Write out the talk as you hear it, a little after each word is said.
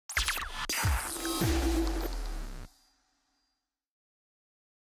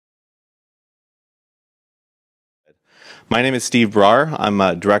My name is Steve Brar. I'm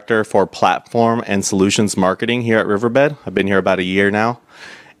a Director for Platform and Solutions Marketing here at Riverbed. I've been here about a year now.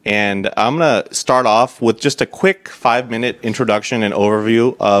 And I'm going to start off with just a quick 5-minute introduction and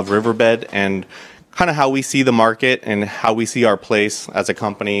overview of Riverbed and kind of how we see the market and how we see our place as a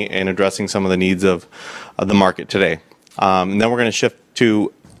company in addressing some of the needs of the market today. And then we're going to shift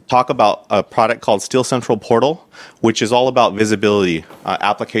to talk about a product called Steel Central Portal, which is all about visibility,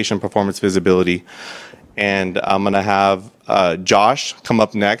 application performance visibility. And I'm going to have Josh come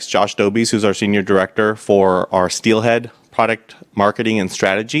up next, Josh Dobies, who's our Senior Director for our Steelhead product marketing and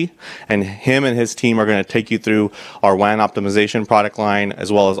strategy. And him and his team are going to take you through our WAN optimization product line,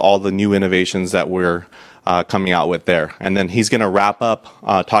 as well as all the new innovations that we're coming out with there. And then he's going to wrap up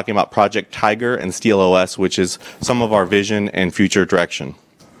talking about Project Tiger and SteelOS, which is some of our vision and future direction.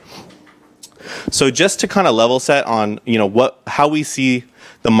 So just to kind of level set on how we see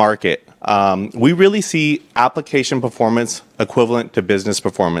the market. We really see application performance equivalent to business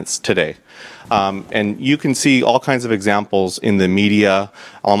performance today. And you can see all kinds of examples in the media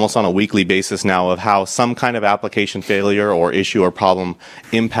almost on a weekly basis now of how some kind of application failure or issue or problem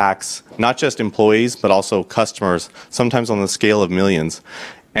impacts not just employees, but also customers, sometimes on the scale of millions.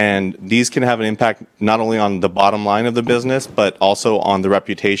 And these can have an impact not only on the bottom line of the business, but also on the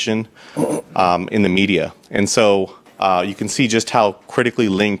reputation in the media. And so you can see just how critically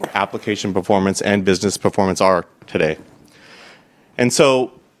linked application performance and business performance are today. And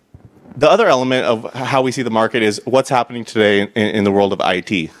so the other element of how we see the market is what's happening today in the world of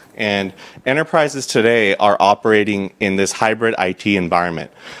IT. And enterprises today are operating in this hybrid IT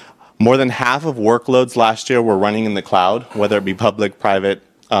environment. More than half of workloads last year were running in the cloud, whether it be public, private,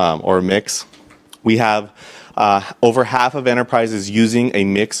 or a mix. We have over half of enterprises using a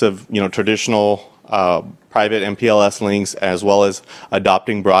mix of traditional private MPLS links, as well as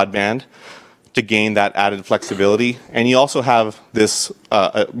adopting broadband to gain that added flexibility. And you also have this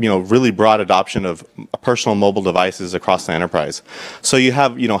really broad adoption of personal mobile devices across the enterprise. So you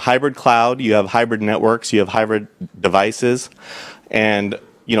have hybrid cloud, you have hybrid networks, you have hybrid devices, and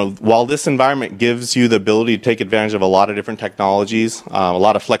while this environment gives you the ability to take advantage of a lot of different technologies, a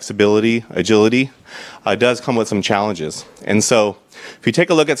lot of flexibility, agility, it does come with some challenges. And so if you take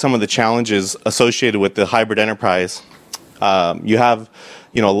a look at some of the challenges associated with the hybrid enterprise, you have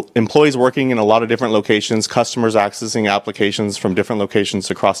employees working in a lot of different locations, customers accessing applications from different locations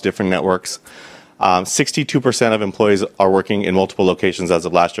across different networks. 62% of employees are working in multiple locations as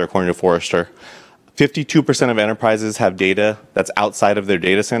of last year, according to Forrester. 52% of enterprises have data that's outside of their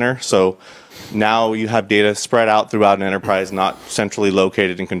data center. So now you have data spread out throughout an enterprise, not centrally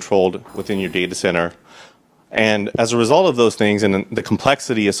located and controlled within your data center. And as a result of those things and the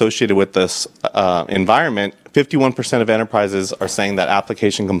complexity associated with this environment, 51% of enterprises are saying that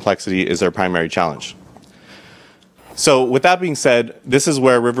application complexity is their primary challenge. So with that being said, this is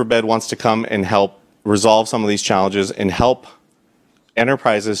where Riverbed wants to come and help resolve some of these challenges and help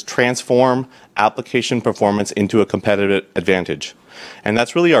enterprises transform application performance into a competitive advantage. And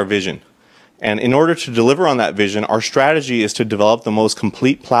that's really our vision. And in order to deliver on that vision, our strategy is to develop the most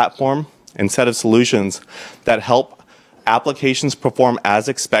complete platform and set of solutions that help applications perform as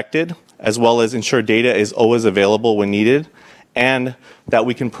expected, as well as ensure data is always available when needed, and that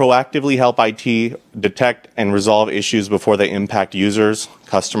we can proactively help IT detect and resolve issues before they impact users,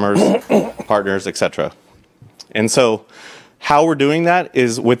 customers, partners, etc. And so how we're doing that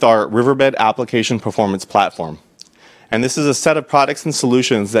is with our Riverbed Application Performance Platform. And this is a set of products and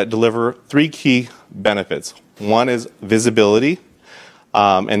solutions that deliver 3 key benefits. One is visibility,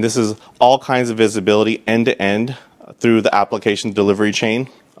 and this is all kinds of visibility end-to-end through the application delivery chain,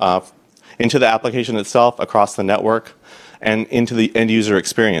 into the application itself, across the network, and into the end-user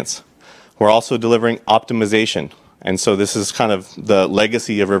experience. We're also delivering optimization. And so this is kind of the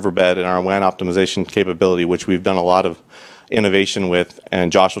legacy of Riverbed and our WAN optimization capability, which we've done a lot of innovation with,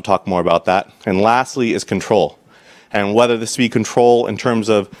 and Josh will talk more about that. And lastly is control. And whether this be control in terms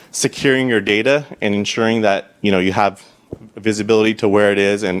of securing your data and ensuring that you have visibility to where it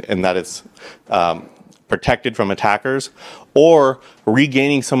is and that it's protected from attackers, or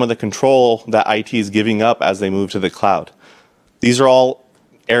regaining some of the control that IT is giving up as they move to the cloud. These are all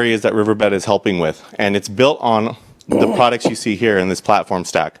areas that Riverbed is helping with, and it's built on the products you see here in this platform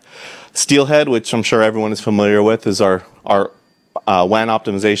stack. Steelhead, which I'm sure everyone is familiar with, is our WAN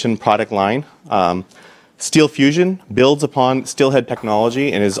optimization product line. Steel Fusion builds upon Steelhead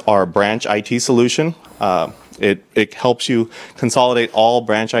technology and is our branch IT solution. It helps you consolidate all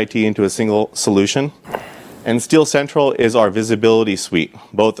branch IT into a single solution. And Steel Central is our visibility suite,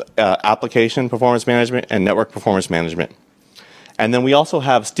 both application performance management and network performance management. And then we also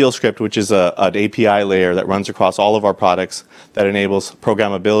have SteelScript, which is an API layer that runs across all of our products that enables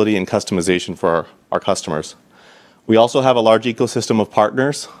programmability and customization for our customers. We also have a large ecosystem of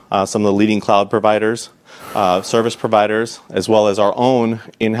partners, some of the leading cloud providers, service providers, as well as our own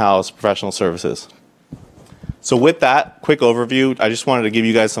in-house professional services. So with that quick overview, I just wanted to give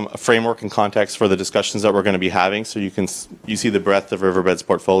you guys some framework and context for the discussions that we're going to be having so you see the breadth of Riverbed's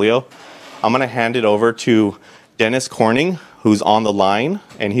portfolio. I'm going to hand it over to Dennis Corning, who's on the line,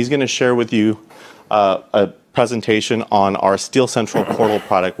 and he's going to share with you a presentation on our Steel Central Portal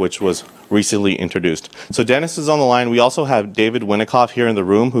product, which was recently introduced. So Dennis is on the line. We also have David Winikoff here in the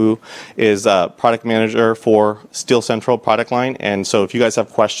room, who is product manager for Steel Central product line. And so if you guys have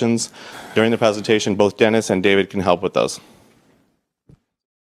questions during the presentation, both Dennis and David can help with those.